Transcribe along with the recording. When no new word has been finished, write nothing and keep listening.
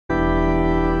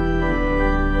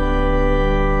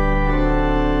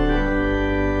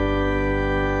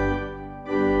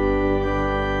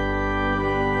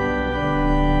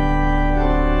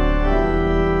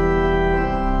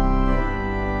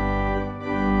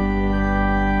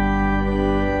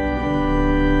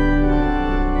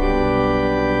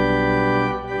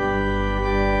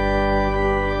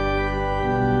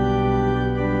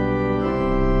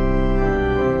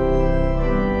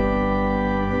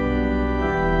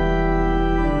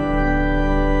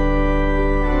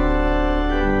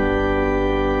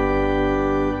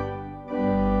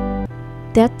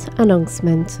Death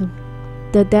announcement.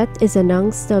 The death is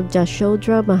announced of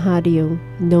Jashodra Mahadeo,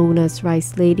 known as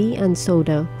Rice Lady and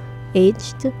Soda,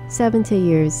 aged 70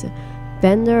 years,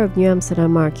 vendor of New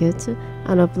Amsterdam Market,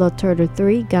 and of Lot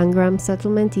 33, Gangram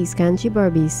Settlement, East Kanji,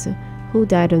 Berbice, who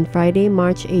died on Friday,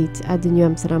 March 8 at the New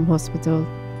Amsterdam Hospital.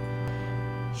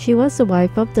 She was the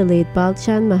wife of the late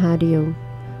Balchan Mahadeo,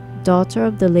 daughter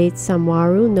of the late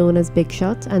Samwaru, known as Big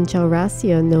Shot, and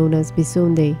Chaurasia, known as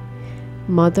Bisunde,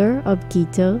 mother of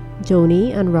Geeta,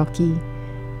 Joni, and Rocky,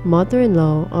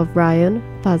 mother-in-law of Ryan,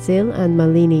 Fazil, and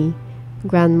Malini,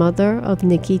 grandmother of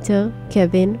Nikita,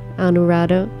 Kevin,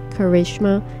 Anuradha,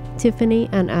 Karishma, Tiffany,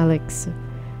 and Alex,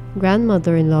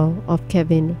 grandmother-in-law of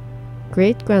Kevin,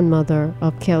 great-grandmother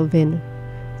of Kelvin,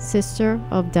 sister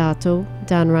of Dato,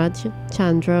 Danraj,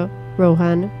 Chandra,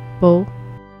 Rohan, Bo,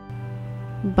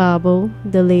 Babo,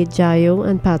 the late Jayo,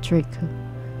 and Patrick,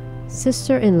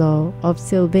 sister-in-law of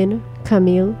Sylvain,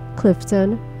 Camille,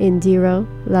 Clifton, Indira,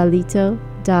 Lalita,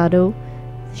 Dado,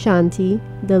 Shanti,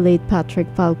 the late Patrick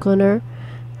Falconer,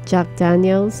 Jack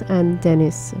Daniels, and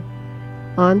Dennis,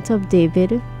 aunt of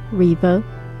David, Reva,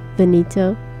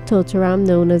 Vanita, Totaram,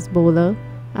 known as Bola,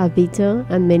 Avita,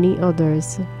 and many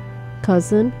others,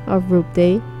 cousin of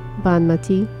Rupde,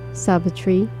 Banmati,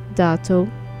 Savitri, Dato,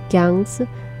 Gangs,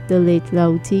 the late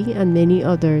Lauti, and many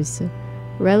others,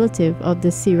 relative of the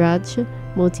Siraj,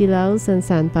 Motilals, and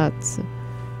Sanpats,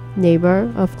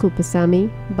 neighbor of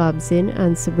Kupasami, Babzin,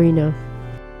 and Sabrina,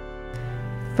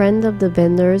 friend of the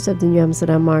vendors of the New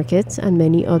Amsterdam Market, and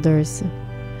many others.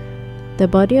 The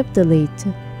body of the late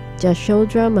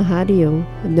Jashodra Mahadeo,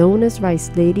 known as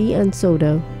Rice Lady and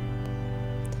Soda,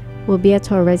 will be at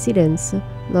her residence,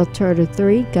 Lot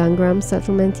 33, Gangram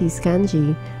Settlement, East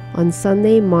Kanji, on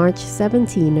Sunday, March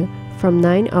 17, from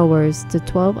 9 hours to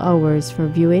 12 hours for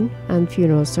viewing and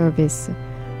funeral service,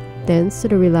 thence to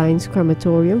the Reliance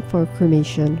Crematorium for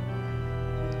cremation.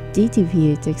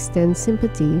 DTV8 extends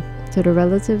sympathy to the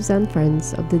relatives and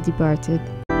friends of the departed.